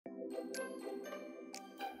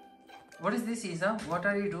What is this, Isa? What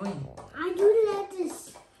are you doing? I do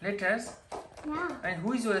letters. Letters? Yeah. And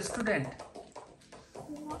who is your student?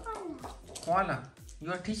 Koala. Koala.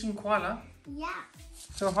 You are teaching Koala? Yeah.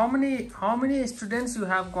 So how many students you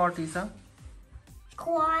have got, Isa?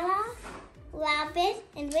 Koala, Rabbit,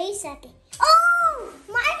 and Zaky. Oh!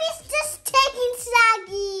 Mine is just taking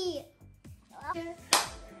Zaky.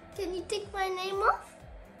 Can you take my name off?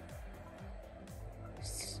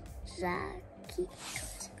 Zaky.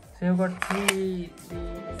 So you've got three.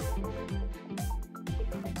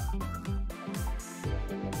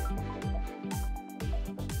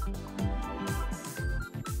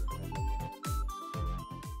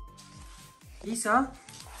 Isa,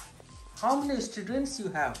 how many students you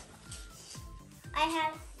have? I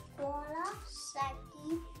have Koala,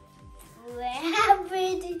 Zaky,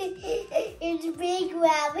 Rabbit, it's big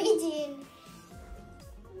rabbit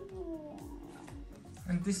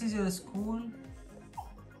And this is your school?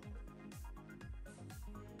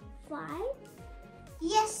 5?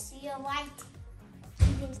 Yes, you're right.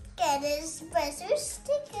 You can get a special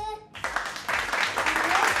sticker.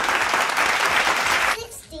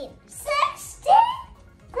 16. 16?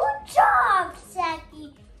 Good job,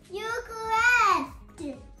 Zaky. You're correct.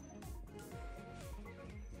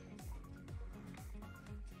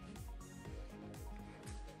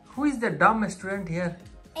 Who is the dumb student here?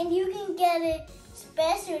 And you can get a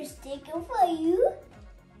special sticker for you.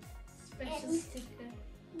 Special sticker.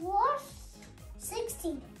 What?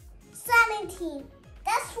 16. 17.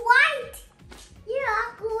 That's right. You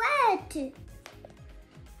are correct.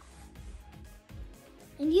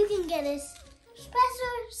 And you can get a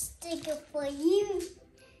special sticker for you.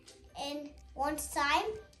 And one time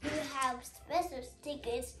you have special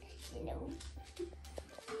stickers, you know. Is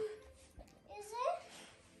it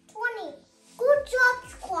 20? Good job,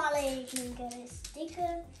 Koala. You can get a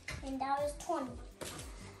sticker, and that was 20.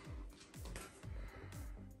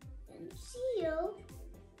 And 0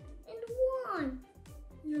 and 1.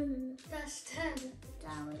 No. That's 10.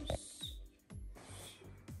 That was.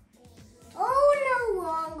 Oh no,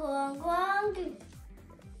 wrong.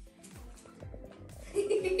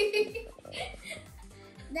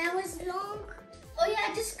 That was long. Oh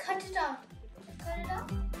yeah, just cut it off. Cut it off.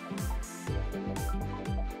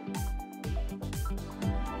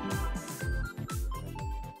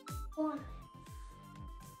 One.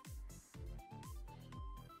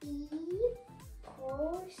 E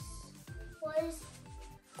equals. What is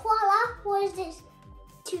Koala? What is this?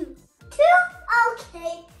 2. 2?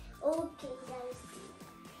 Okay. Okay, that is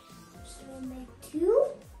 2. So we'll make 2.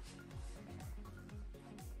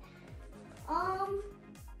 1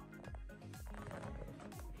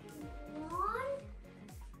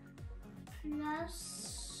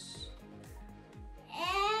 plus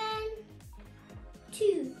and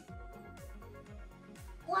 2.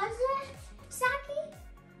 Was it, Zaky?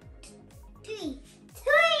 3. 3?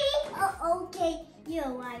 Oh, okay,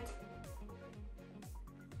 you're right.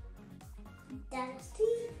 That's 3.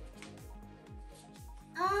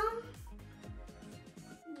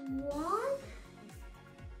 1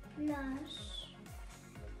 plus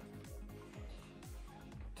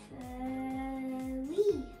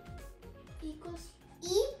 3 equals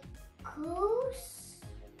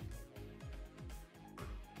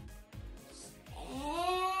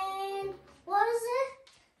and what is it?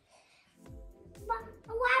 A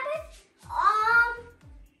rabbit?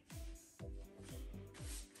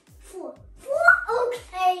 4. 4?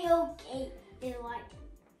 Okay. You're right.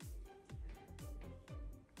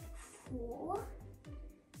 4.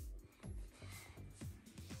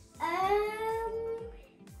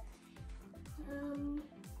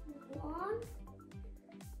 1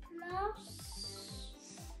 plus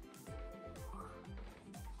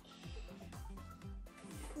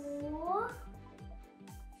 4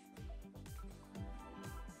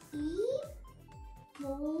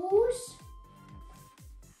 equals.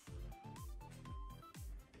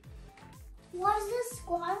 What's the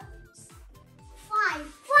score? 5. 5.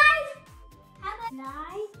 How about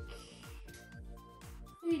like?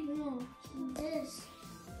 Wait, no. This.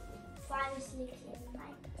 5 is looking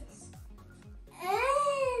like this.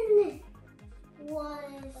 And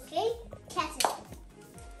was okay. Catch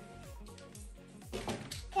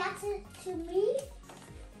it to me.